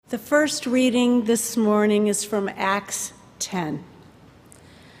The first reading this morning is from Acts 10.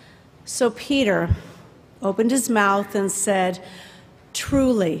 So Peter opened his mouth and said,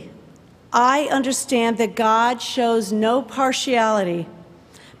 "Truly, I understand that God shows no partiality,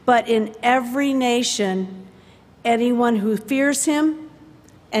 but in every nation, anyone who fears him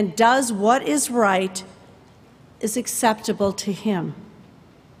and does what is right is acceptable to him.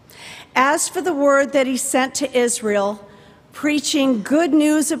 As for the word that he sent to Israel, preaching good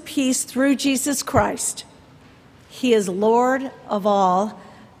news of peace through Jesus Christ, he is Lord of all.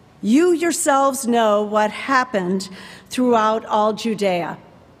 You yourselves know what happened throughout all Judea,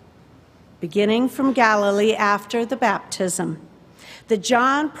 beginning from Galilee after the baptism, that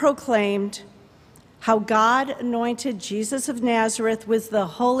John proclaimed how God anointed Jesus of Nazareth with the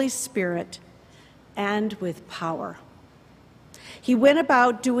Holy Spirit and with power. He went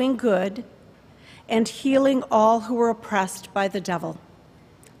about doing good and healing all who were oppressed by the devil,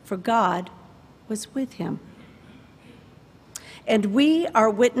 for God was with him. And we are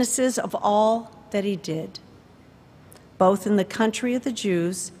witnesses of all that he did, both in the country of the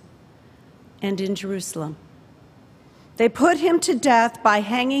Jews and in Jerusalem. They put him to death by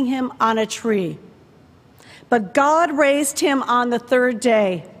hanging him on a tree. But God raised him on the third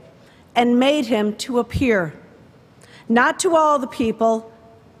day and made him to appear, not to all the people,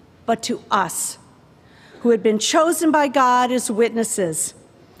 but to us, who had been chosen by God as witnesses,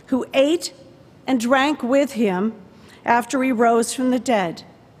 who ate and drank with him after he rose from the dead.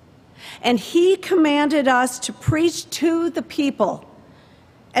 And he commanded us to preach to the people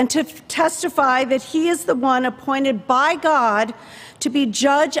and to testify that he is the one appointed by God to be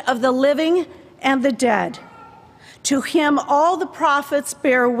judge of the living and the dead. To him all the prophets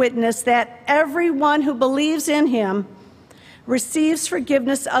bear witness that everyone who believes in him receives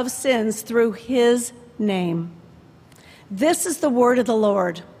forgiveness of sins through his name. This is the word of the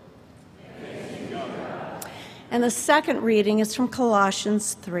Lord. And the second reading is from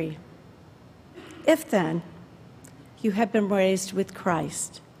Colossians 3. If then you have been raised with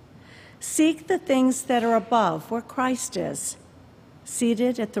Christ, seek the things that are above, where Christ is,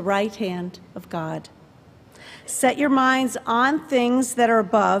 seated at the right hand of God. Set your minds on things that are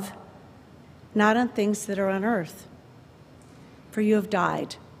above, not on things that are on earth. For you have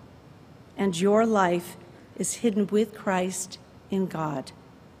died, and your life is hidden with Christ in God.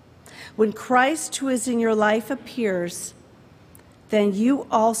 When Christ, who is in your life, appears, then you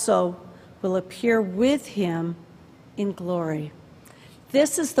also will appear with him in glory.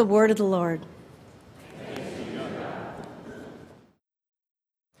 This is the word of the Lord.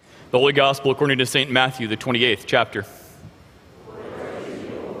 The Holy Gospel according to St. Matthew, the 28th chapter.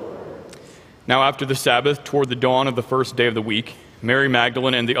 Now after the Sabbath, toward the dawn of the first day of the week, Mary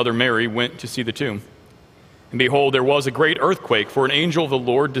Magdalene and the other Mary went to see the tomb. And behold, there was a great earthquake, for an angel of the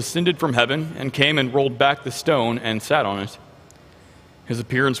Lord descended from heaven and came and rolled back the stone and sat on it. His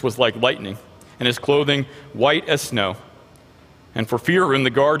appearance was like lightning, and his clothing white as snow. And for fear of him, the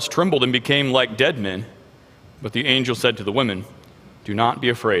guards trembled and became like dead men. But the angel said to the women, "Do not be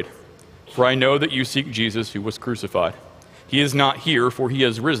afraid, for I know that you seek Jesus who was crucified. He is not here, for he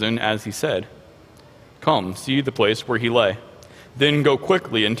has risen, as he said. Come, see the place where he lay. Then go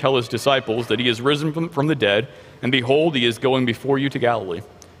quickly and tell his disciples that he is risen from the dead, and behold, he is going before you to Galilee.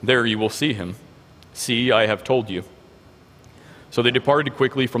 There you will see him. See, I have told you." So they departed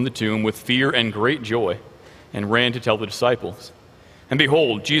quickly from the tomb with fear and great joy, and ran to tell the disciples. And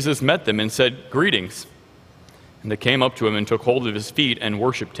behold, Jesus met them and said, "Greetings." And they came up to him and took hold of his feet and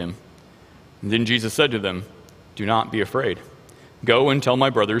worshipped him. And then Jesus said to them, "Do not be afraid. Go and tell my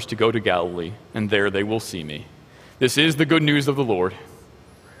brothers to go to Galilee, and there they will see me." This is the good news of the Lord.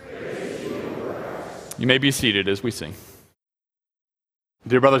 You may be seated as we sing.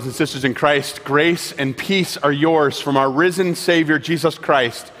 Dear brothers and sisters in Christ, grace and peace are yours from our risen Savior, Jesus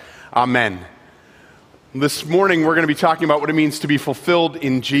Christ. Amen. This morning, we're going to be talking about what it means to be fulfilled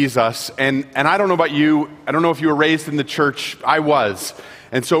in Jesus. And I don't know about you, I don't know if you were raised in the church. I was.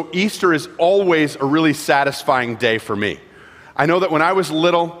 And so Easter is always a really satisfying day for me. I know that when I was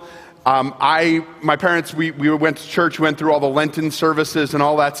little, my parents, we went to church, went through all the Lenten services and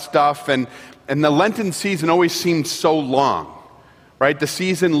all that stuff, and the Lenten season always seemed so long, right? The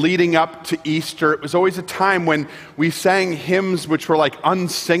season leading up to Easter, it was always a time when we sang hymns which were like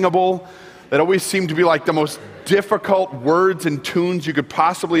unsingable, that always seemed to be like the most difficult words and tunes you could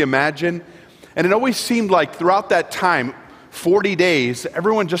possibly imagine. And it always seemed like throughout that time, 40 days,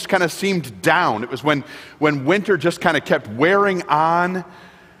 everyone just kind of seemed down. It was when winter just kind of kept wearing on.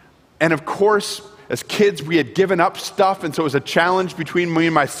 And of course, as kids, we had given up stuff, and so it was a challenge between me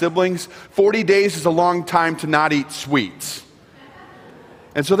and my siblings. 40 days is a long time to not eat sweets.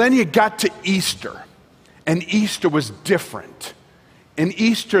 And so then you got to Easter, and Easter was different. In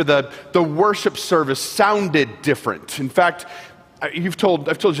Easter, the worship service sounded different. In fact, I've told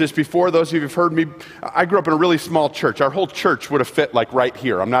you this before, those of you who've heard me, I grew up in a really small church. Our whole church would have fit like right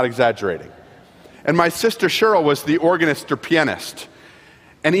here. I'm not exaggerating. And my sister Cheryl was the organist or pianist.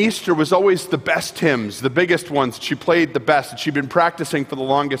 And Easter was always the best hymns, the biggest ones. She played the best, and she'd been practicing for the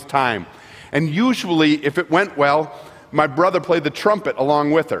longest time. And usually, if it went well, my brother played the trumpet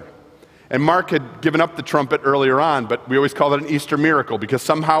along with her. And Mark had given up the trumpet earlier on, but we always called it an Easter miracle because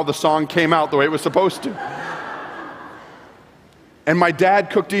somehow the song came out the way it was supposed to. And my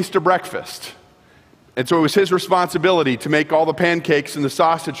dad cooked Easter breakfast. And so it was his responsibility to make all the pancakes and the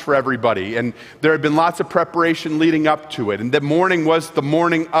sausage for everybody. And there had been lots of preparation leading up to it. And the morning was the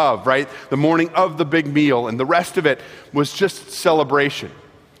morning of, right? The morning of the big meal. And the rest of it was just celebration.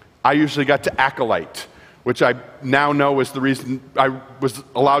 I usually got to acolyte, which I now know is the reason I was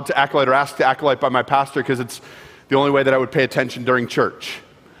allowed to acolyte or asked to acolyte by my pastor, because it's the only way that I would pay attention during church.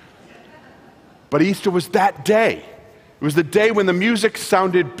 But Easter was that day. It was the day when the music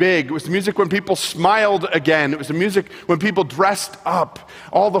sounded big. It was the music when people smiled again. It was the music when people dressed up.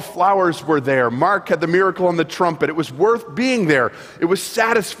 All the flowers were there. Mark had the miracle on the trumpet. It was worth being there. It was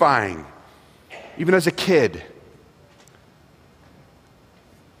satisfying, even as a kid.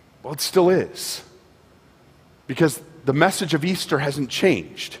 Well, it still is. Because the message of Easter hasn't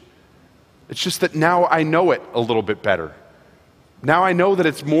changed. It's just that now I know it a little bit better. Now I know that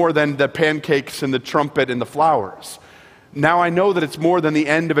it's more than the pancakes and the trumpet and the flowers. Now I know that it's more than the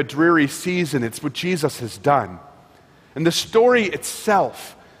end of a dreary season. It's what Jesus has done. And the story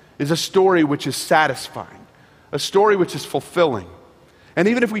itself is a story which is satisfying, a story which is fulfilling. And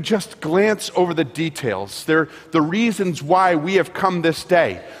even if we just glance over the details, they're the reasons why we have come this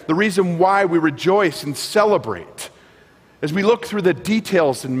day, the reason why we rejoice and celebrate. As we look through the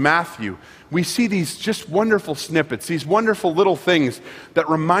details in Matthew, we see these just wonderful snippets, these wonderful little things that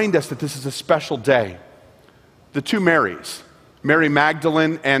remind us that this is a special day. The two Marys, Mary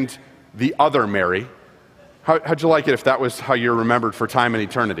Magdalene and the other Mary. How'd you like it if that was how you're remembered for time and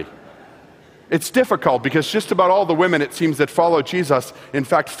eternity? It's difficult because just about all the women, it seems, that follow Jesus, in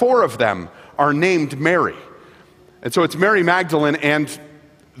fact, 4 of them are named Mary. And so it's Mary Magdalene and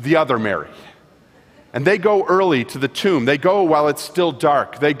the other Mary. And they go early to the tomb. They go while it's still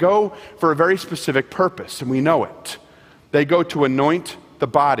dark. They go for a very specific purpose, and we know it. They go to anoint the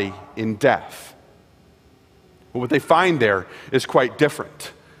body in death. But what they find there is quite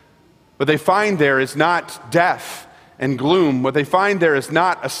different. What they find there is not death and gloom. What they find there is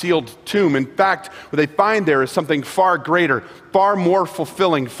not a sealed tomb. In fact, what they find there is something far greater, far more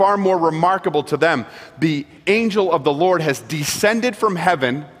fulfilling, far more remarkable to them. The angel of the Lord has descended from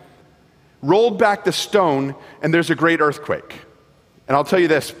heaven, rolled back the stone, and there's a great earthquake. And I'll tell you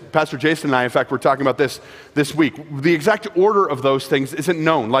this, Pastor Jason and I, in fact, we're talking about this week. The exact order of those things isn't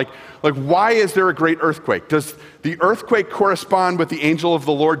known. Like why is there a great earthquake? Does the earthquake correspond with the angel of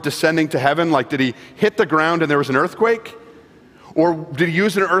the Lord descending to heaven? Like, did he hit the ground and there was an earthquake? Or did he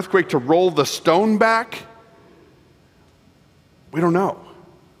use an earthquake to roll the stone back? We don't know.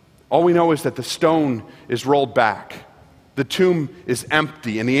 All we know is that the stone is rolled back. The tomb is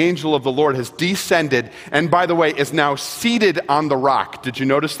empty, and the angel of the Lord has descended, and by the way, is now seated on the rock. Did you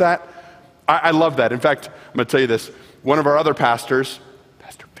notice that? I love that. In fact, I'm going to tell you this. One of our other pastors,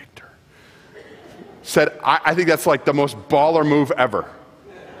 Pastor Victor, said, I think that's like the most baller move ever.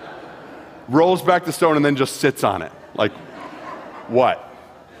 Rolls back the stone and then just sits on it. Like, what?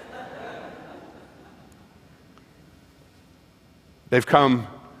 They've come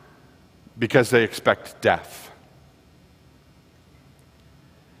because they expect death.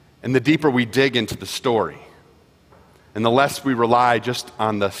 And the deeper we dig into the story, and the less we rely just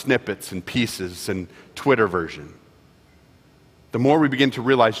on the snippets and pieces and Twitter version, the more we begin to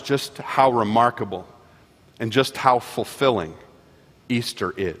realize just how remarkable and just how fulfilling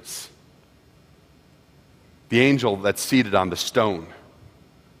Easter is. The angel that's seated on the stone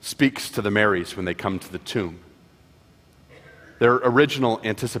speaks to the Marys when they come to the tomb. Their original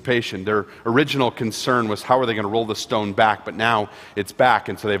anticipation, their original concern was how are they going to roll the stone back, but now it's back,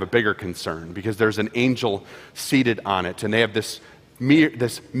 and so they have a bigger concern because there's an angel seated on it, and they have this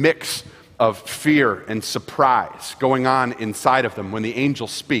mix of fear and surprise going on inside of them when the angel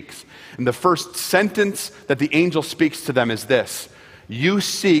speaks. And the first sentence that the angel speaks to them is this: "You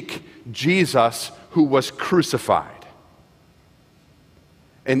seek Jesus who was crucified."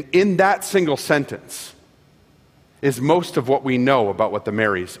 And in that single sentence is most of what we know about what the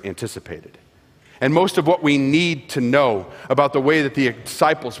Marys anticipated. And most of what we need to know about the way that the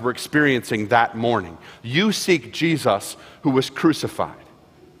disciples were experiencing that morning. You seek Jesus who was crucified.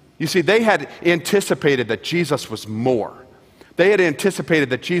 You see, they had anticipated that Jesus was more. They had anticipated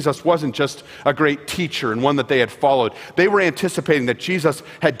that Jesus wasn't just a great teacher and one that they had followed. They were anticipating that Jesus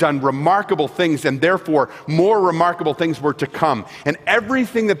had done remarkable things, and therefore more remarkable things were to come. And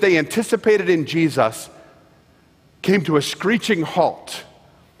everything that they anticipated in Jesus came to a screeching halt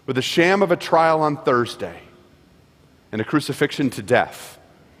with a sham of a trial on Thursday and a crucifixion to death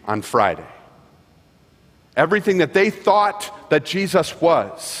on Friday. Everything that they thought that Jesus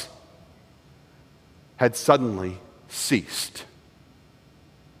was had suddenly ceased.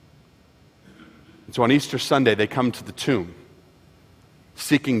 And so on Easter Sunday, they come to the tomb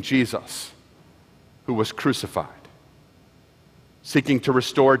seeking Jesus, who was crucified, seeking to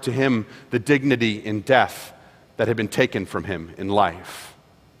restore to him the dignity in death that had been taken from him in life.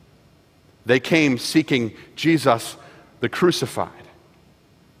 They came seeking Jesus, the crucified.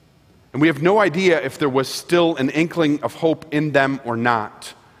 And we have no idea if there was still an inkling of hope in them or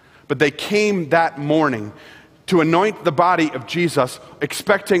not. But they came that morning to anoint the body of Jesus,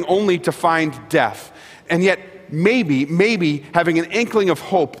 expecting only to find death. And yet, maybe having an inkling of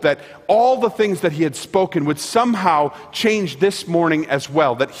hope that all the things that he had spoken would somehow change this morning as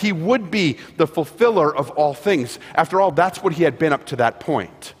well, that he would be the fulfiller of all things. After all, that's what he had been up to that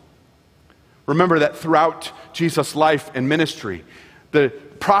point. Remember that throughout Jesus' life and ministry, the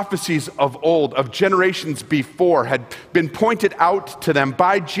prophecies of old, of generations before, had been pointed out to them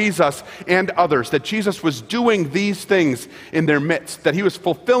by Jesus and others, that Jesus was doing these things in their midst, that he was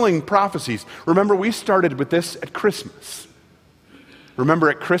fulfilling prophecies. Remember, we started with this at Christmas. Remember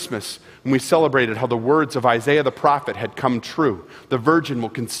at Christmas when we celebrated how the words of Isaiah the prophet had come true. The virgin will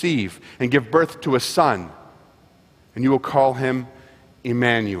conceive and give birth to a son, and you will call him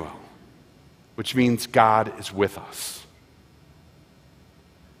Emmanuel, which means God is with us.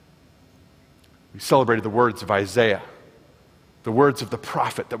 We celebrated the words of Isaiah, the words of the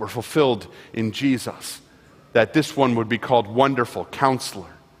prophet that were fulfilled in Jesus, that this one would be called Wonderful Counselor,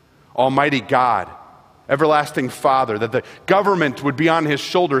 Almighty God, Everlasting Father, that the government would be on his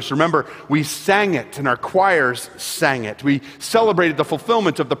shoulders. Remember, we sang it and our choirs sang it. We celebrated the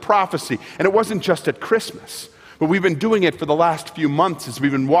fulfillment of the prophecy, and it wasn't just at Christmas, but we've been doing it for the last few months as we've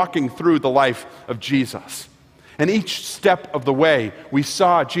been walking through the life of Jesus. And each step of the way, we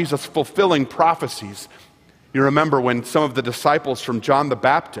saw Jesus fulfilling prophecies. You remember when some of the disciples from John the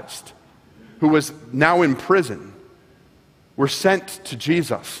Baptist, who was now in prison, were sent to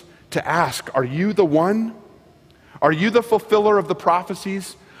Jesus to ask, are you the one? Are you the fulfiller of the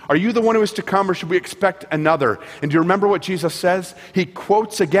prophecies? Are you the one who is to come, or should we expect another? And do you remember what Jesus says? He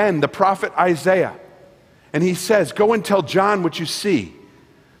quotes again the prophet Isaiah. And he says, go and tell John what you see.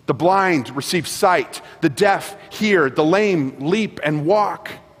 The blind receive sight, the deaf hear, the lame leap and walk.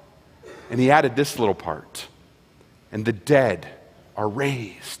 And he added this little part, and the dead are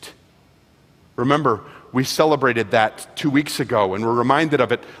raised. Remember, we celebrated that 2 weeks ago, and we're reminded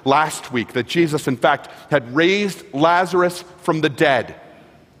of it last week, that Jesus, in fact, had raised Lazarus from the dead.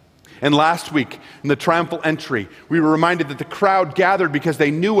 And last week, in the triumphal entry, we were reminded that the crowd gathered because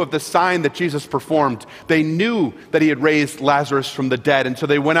they knew of the sign that Jesus performed. They knew that he had raised Lazarus from the dead, and so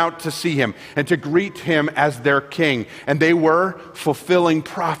they went out to see him and to greet him as their king. And they were fulfilling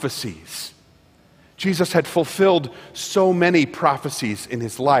prophecies. Jesus had fulfilled so many prophecies in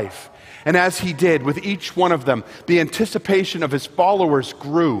his life. And as he did with each one of them, the anticipation of his followers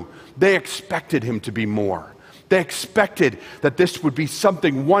grew. They expected him to be more. They expected that this would be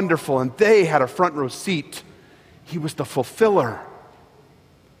something wonderful, and they had a front row seat. He was the fulfiller.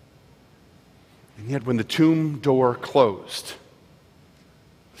 And yet when the tomb door closed,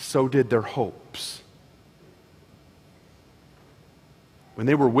 so did their hopes. When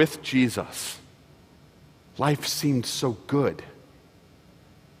they were with Jesus, life seemed so good.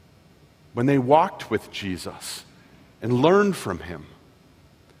 When they walked with Jesus and learned from him,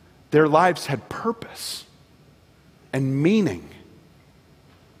 their lives had purpose and meaning.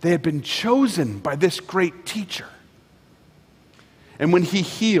 They had been chosen by this great teacher. And when he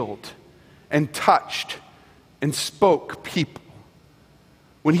healed and touched and spoke people,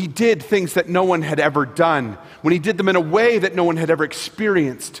 when he did things that no one had ever done, when he did them in a way that no one had ever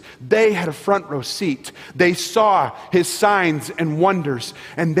experienced, they had a front row seat. They saw his signs and wonders,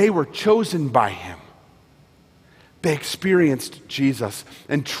 and they were chosen by him. They experienced Jesus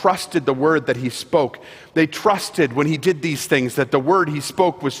and trusted the word that he spoke. They trusted when he did these things that the word he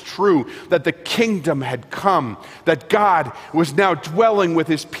spoke was true, that the kingdom had come, that God was now dwelling with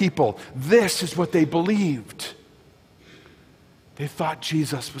his people. This is what they believed. They thought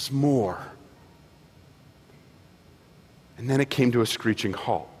Jesus was more. And then it came to a screeching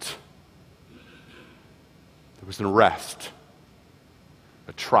halt. There was an arrest.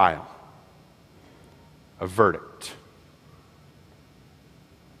 a trial, a verdict,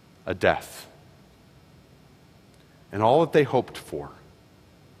 a death. And all that they hoped for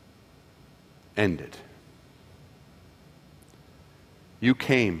ended. You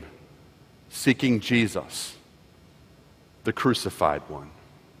came seeking Jesus, the crucified one.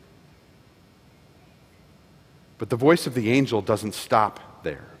 But the voice of the angel doesn't stop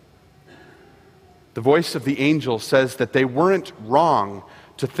there. The voice of the angel says that they weren't wrong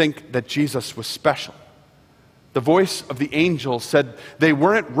to think that Jesus was special. The voice of the angel said they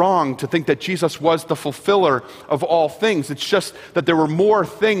weren't wrong to think that Jesus was the fulfiller of all things. It's just that there were more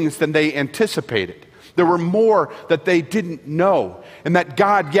things than they anticipated. There were more that they didn't know, and that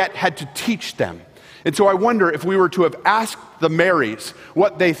God yet had to teach them. And so I wonder if we were to have asked the Marys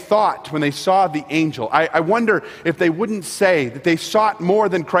what they thought when they saw the angel, I wonder if they wouldn't say that they sought more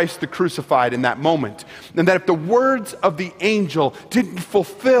than Christ the crucified in that moment, and that if the words of the angel didn't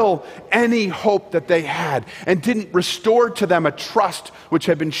fulfill any hope that they had and didn't restore to them a trust which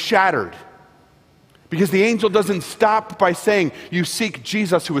had been shattered. Because the angel doesn't stop by saying, you seek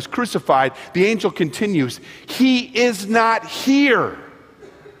Jesus who was crucified. The angel continues, he is not here.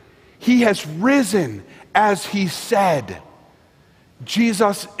 He has risen as he said.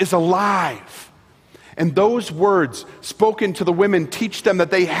 Jesus is alive. And those words spoken to the women teach them that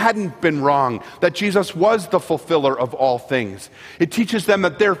they hadn't been wrong, that Jesus was the fulfiller of all things. It teaches them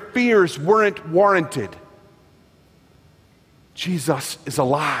that their fears weren't warranted. Jesus is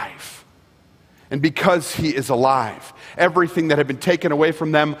alive. And because he is alive, everything that had been taken away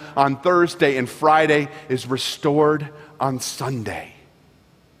from them on Thursday and Friday is restored on Sunday.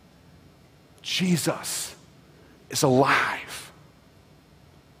 Jesus is alive.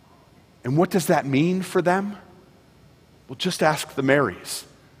 And what does that mean for them? Well, just ask the Marys.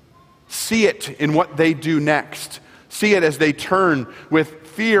 See it in what they do next. See it as they turn with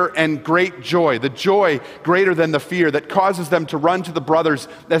fear and great joy, the joy greater than the fear that causes them to run to the brothers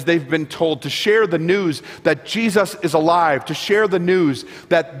as they've been told, to share the news that Jesus is alive, to share the news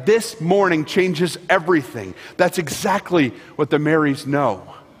that this morning changes everything. That's exactly what the Marys know.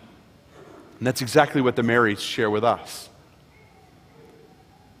 And that's exactly what the Marys share with us.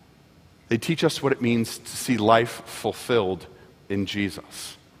 They teach us what it means to see life fulfilled in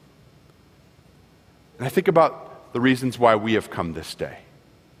Jesus. And I think about the reasons why we have come this day.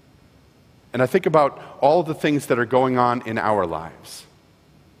 And I think about all of the things that are going on in our lives.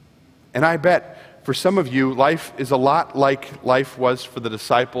 And I bet for some of you, life is a lot like life was for the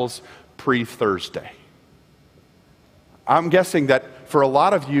disciples pre-Thursday. I'm guessing that for a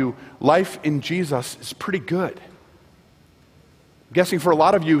lot of you, life in Jesus is pretty good. I'm guessing for a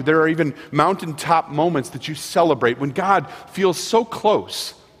lot of you, there are even mountaintop moments that you celebrate when God feels so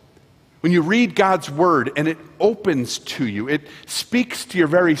close. When you read God's word and it opens to you, it speaks to your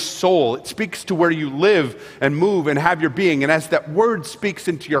very soul. It speaks to where you live and move and have your being. And as that word speaks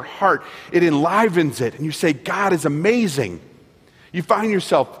into your heart, it enlivens it. And you say, God is amazing. You find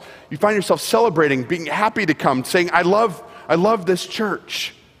yourself celebrating, being happy to come, saying, I love this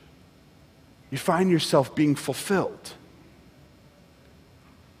church. You find yourself being fulfilled.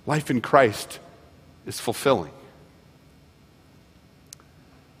 Life in Christ is fulfilling.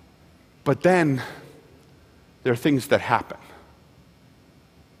 But then there are things that happen.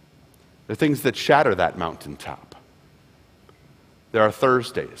 There are things that shatter that mountaintop. There are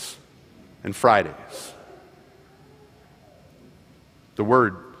Thursdays and Fridays. The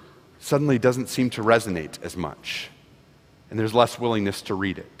word suddenly doesn't seem to resonate as much, and there's less willingness to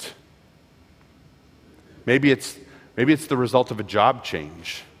read it. Maybe it's the result of a job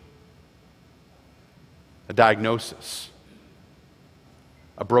change, a diagnosis,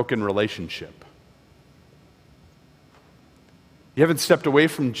 a broken relationship. You haven't stepped away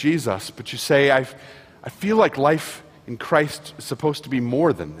from Jesus, but you say, I feel like life in Christ is supposed to be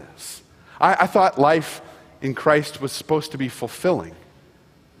more than this. I thought life in Christ was supposed to be fulfilling,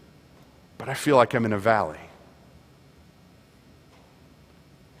 but I feel like I'm in a valley.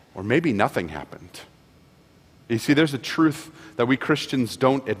 Or maybe nothing happened. You see, there's a truth that we Christians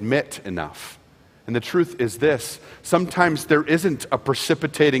don't admit enough. And the truth is this: sometimes there isn't a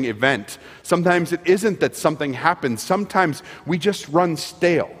precipitating event. Sometimes it isn't that something happens. Sometimes we just run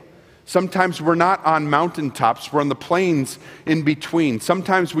stale. Sometimes we're not on mountaintops, we're on the plains in between.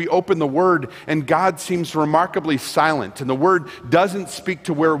 Sometimes we open the Word and God seems remarkably silent, and the Word doesn't speak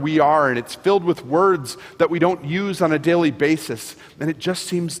to where we are, and it's filled with words that we don't use on a daily basis, and it just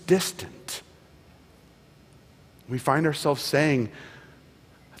seems distant. We find ourselves saying,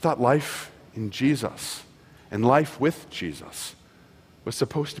 I thought life in Jesus and life with Jesus was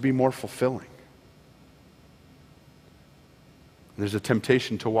supposed to be more fulfilling. There's a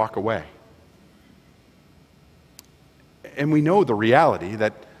temptation to walk away. And we know the reality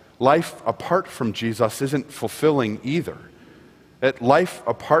that life apart from Jesus isn't fulfilling either. That life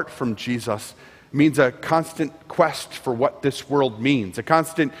apart from Jesus means a constant quest for what this world means, a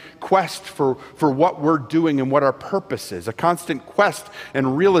constant quest for what we're doing and what our purpose is, a constant quest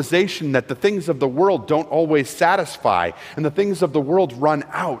and realization that the things of the world don't always satisfy and the things of the world run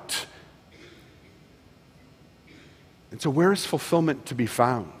out. And so where is fulfillment to be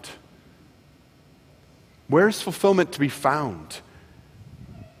found? Where is fulfillment to be found?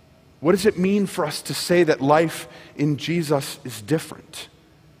 What does it mean for us to say that life in Jesus is different?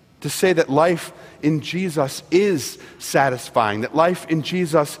 To say that life in Jesus is satisfying, that life in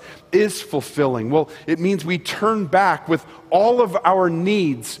Jesus is fulfilling? Well, it means we turn back with all of our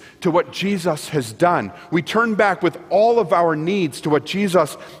needs to what Jesus has done. We turn back with all of our needs to what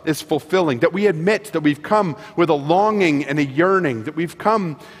Jesus is fulfilling, that we admit that we've come with a longing and a yearning, that we've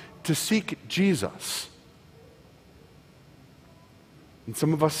come to seek Jesus. And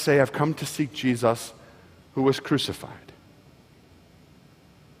some of us say, I've come to seek Jesus who was crucified.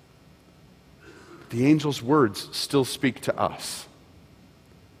 The angel's words still speak to us.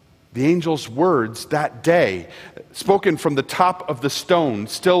 The angel's words that day, spoken from the top of the stone,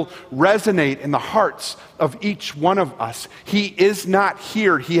 still resonate in the hearts of each one of us. He is not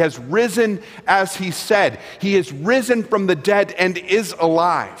here. He has risen as he said. He is risen from the dead and is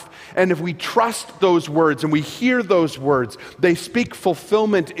alive. And if we trust those words and we hear those words, they speak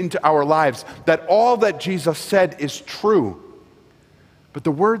fulfillment into our lives, that all that Jesus said is true. But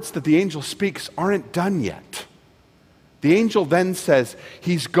the words that the angel speaks aren't done yet. The angel then says,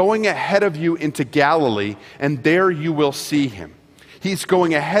 he's going ahead of you into Galilee, and there you will see him. He's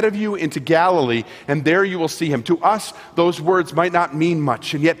going ahead of you into Galilee, and there you will see him. To us, those words might not mean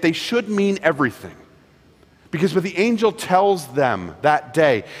much, and yet they should mean everything. Because what the angel tells them that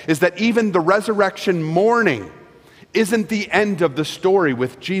day is that even the resurrection morning isn't the end of the story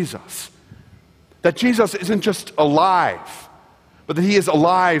with Jesus. That Jesus isn't just alive, but that he is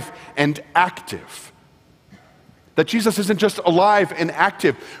alive and active. That Jesus isn't just alive and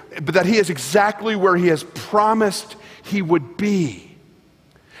active, but that he is exactly where he has promised he would be.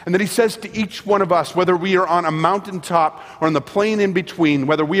 And that he says to each one of us, whether we are on a mountaintop or on the plain in between,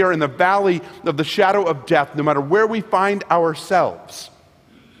 whether we are in the valley of the shadow of death, no matter where we find ourselves,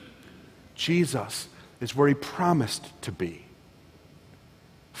 Jesus is where he promised to be,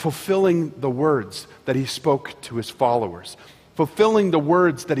 fulfilling the words that he spoke to his followers, fulfilling the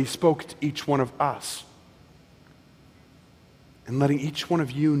words that he spoke to each one of us, and letting each one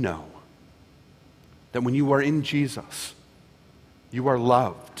of you know that when you are in Jesus, you are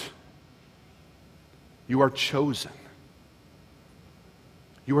loved, you are chosen,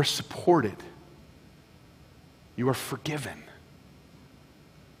 you are supported, you are forgiven.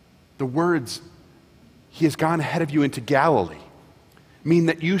 The words, he has gone ahead of you into Galilee, mean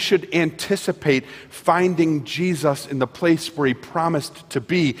that you should anticipate finding Jesus in the place where he promised to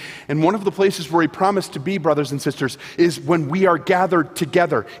be. And one of the places where he promised to be, brothers and sisters, is when we are gathered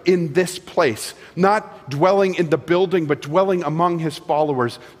together in this place, not dwelling in the building, but dwelling among his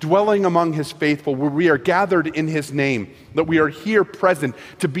followers, dwelling among his faithful, where we are gathered in his name, that we are here present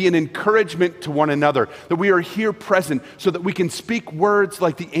to be an encouragement to one another, that we are here present so that we can speak words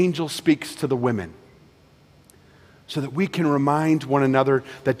like the angel speaks to the women, so that we can remind one another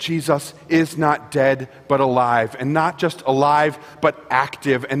that Jesus is not dead but alive, and not just alive but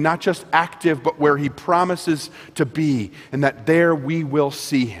active, and not just active but where he promises to be, and that there we will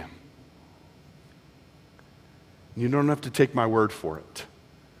see him. You don't have to take my word for it.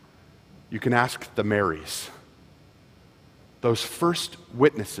 You can ask the Marys, those first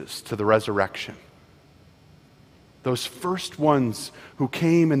witnesses to the resurrection. Those first ones who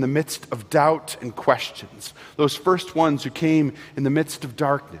came in the midst of doubt and questions. Those first ones who came in the midst of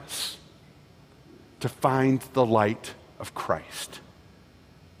darkness to find the light of Christ.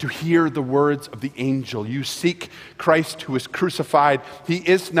 To hear the words of the angel. You seek Christ who is crucified. He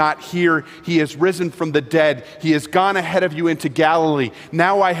is not here. He is risen from the dead. He has gone ahead of you into Galilee.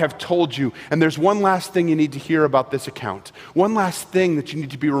 Now I have told you. And there's one last thing you need to hear about this account. One last thing that you need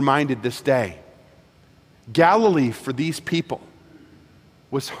to be reminded this day. Galilee for these people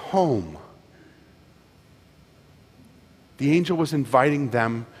was home. The angel was inviting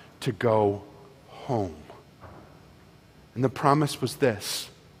them to go home. And the promise was this: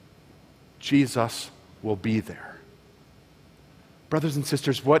 Jesus will be there. Brothers and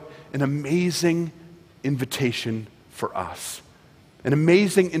sisters, what an amazing invitation for us. An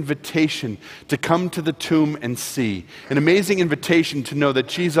amazing invitation to come to the tomb and see. An amazing invitation to know that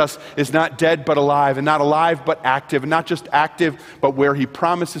Jesus is not dead but alive, and not alive but active, and not just active, but where he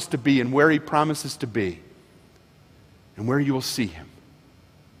promises to be, and where he promises to be. And where you will see him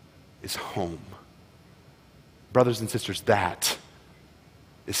is home. Brothers and sisters, that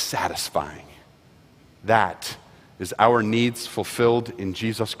is satisfying. That is our needs fulfilled in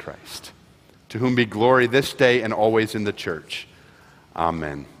Jesus Christ, to whom be glory this day and always in the church.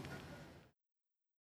 Amen.